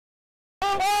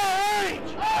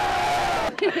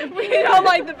We don't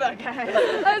like the book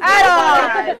at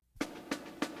all.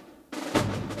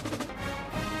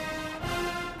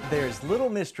 There's little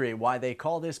mystery why they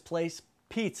call this place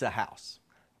Pizza House.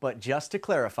 But just to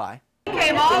clarify, We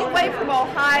came all the way from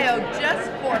Ohio just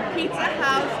for Pizza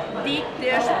House deep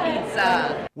dish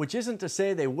pizza. which isn't to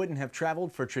say they wouldn't have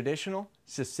traveled for traditional,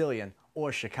 Sicilian,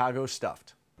 or Chicago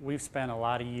stuffed. We've spent a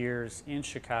lot of years in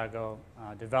Chicago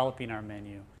developing our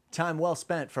menu. Time well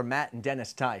spent for Matt and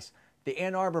Dennis Tice, the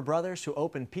Ann Arbor brothers who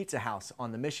opened Pizza House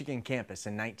on the Michigan campus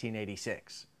in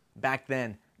 1986. Back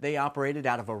then, they operated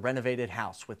out of a renovated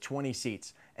house with 20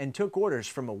 seats and took orders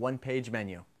from a one-page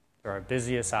menu. Our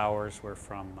busiest hours were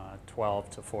from 12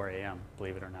 to 4 a.m.,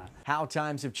 believe it or not. How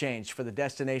times have changed for the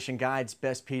Destination Guide's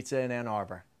best pizza in Ann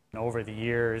Arbor. And over the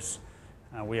years,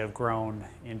 we have grown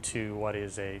into what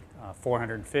is a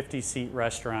 450-seat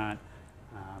restaurant,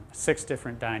 6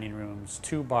 different dining rooms,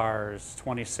 2 bars,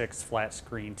 26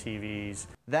 flat-screen TVs.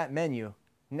 That menu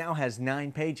now has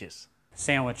 9 pages.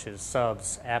 Sandwiches,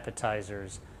 subs,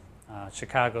 appetizers,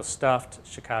 Chicago stuffed,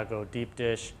 Chicago deep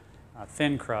dish,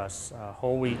 thin crust,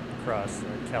 whole wheat crust,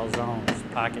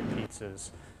 calzones, pocket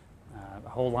pizzas, a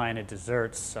whole line of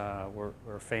desserts.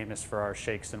 We're famous for our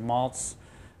shakes and malts,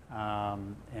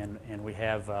 and we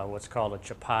have what's called a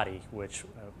chapati, which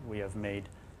we have made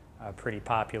pretty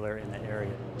popular in the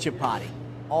area. Chapati,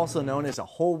 also known as a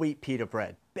whole wheat pita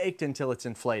bread, baked until it's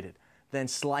inflated, then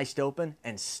sliced open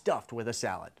and stuffed with a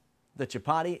salad. The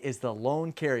chapati is the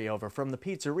lone carryover from the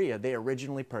pizzeria they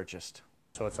originally purchased.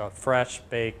 So it's a fresh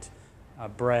baked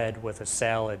bread with a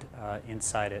salad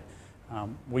inside it.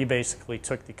 We basically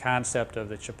took the concept of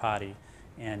the chapati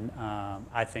and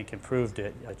I think improved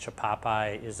it. A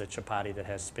chapapai is a chapati that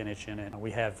has spinach in it.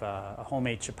 We have a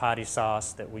homemade chapati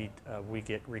sauce that we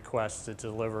get requests to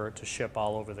deliver to ship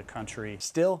all over the country.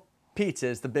 Still, pizza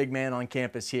is the big man on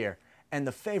campus here, and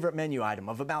the favorite menu item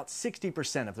of about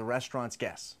 60% of the restaurant's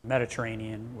guests.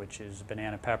 Mediterranean, which is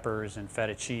banana peppers and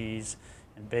feta cheese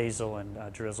and basil and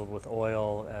drizzled with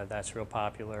oil, that's real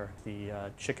popular.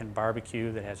 The chicken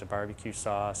barbecue that has a barbecue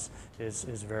sauce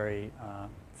is very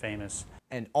famous.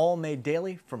 And all made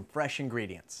daily from fresh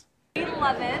ingredients. We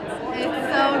love it.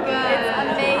 It's so good. It's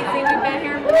amazing. We've been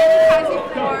here many times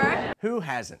before. Who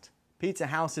hasn't? Pizza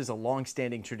House is a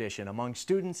long-standing tradition among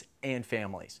students and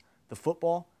families. The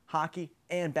football, hockey,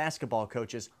 and basketball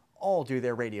coaches all do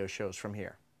their radio shows from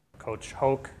here. Coach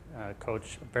Hoke,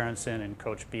 Coach Berenson, and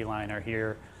Coach Beeline are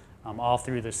here all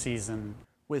through the season.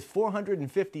 With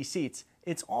 450 seats,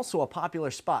 it's also a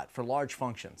popular spot for large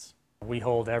functions. We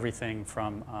hold everything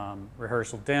from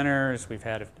rehearsal dinners, we've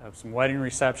had some wedding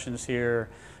receptions here,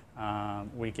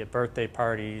 we get birthday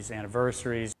parties,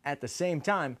 anniversaries. At the same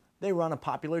time, they run a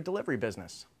popular delivery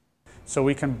business. So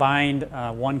we combined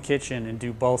one kitchen and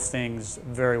do both things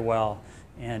very well,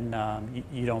 and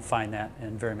you don't find that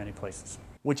in very many places.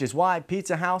 Which is why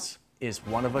Pizza House is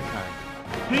one of a kind.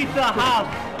 Pizza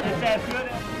House is as good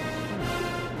as...